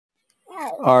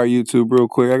All right, YouTube, real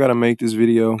quick, I gotta make this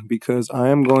video because I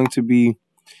am going to be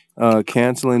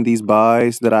canceling these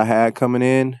buys that I had coming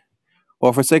in.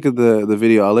 Well, for sake of the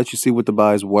video, I'll let you see what the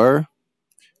buys were.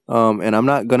 And I'm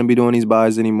not gonna be doing these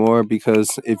buys anymore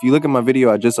because if you look at my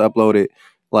video I just uploaded,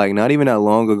 like not even that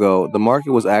long ago, the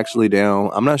market was actually down.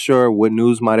 I'm not sure what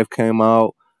news might have came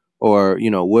out or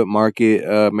what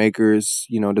market makers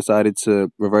decided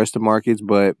to reverse the markets,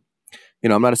 but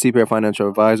I'm not a CPA financial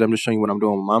advisor. I'm just showing you what I'm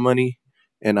doing with my money.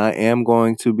 And I am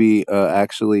going to be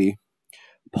actually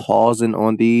pausing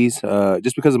on these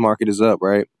just because the market is up,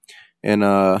 right? And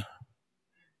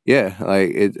yeah, like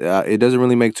it doesn't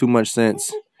really make too much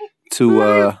sense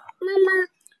to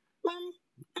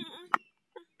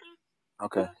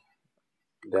okay.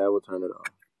 Dad will turn it off.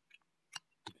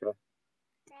 Okay.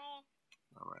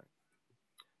 All right.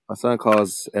 My son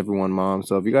calls everyone mom,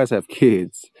 so if you guys have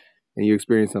kids and you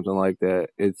experience something like that,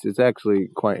 it's actually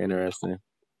quite interesting.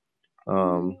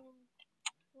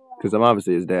 Because I'm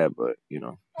obviously his dad, but he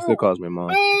still calls me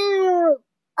mom.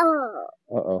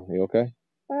 Uh-oh, you okay?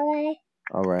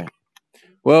 All right.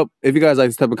 Well, if you guys like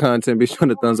this type of content, be sure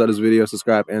to thumbs out this video,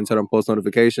 subscribe, and turn on post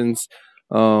notifications.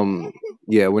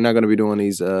 Yeah, we're not gonna be doing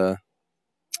these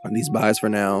buys for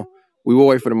now. We will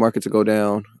wait for the market to go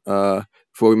down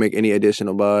before we make any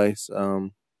additional buys.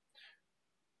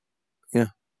 Yeah.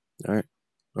 All right.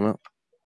 I'm out.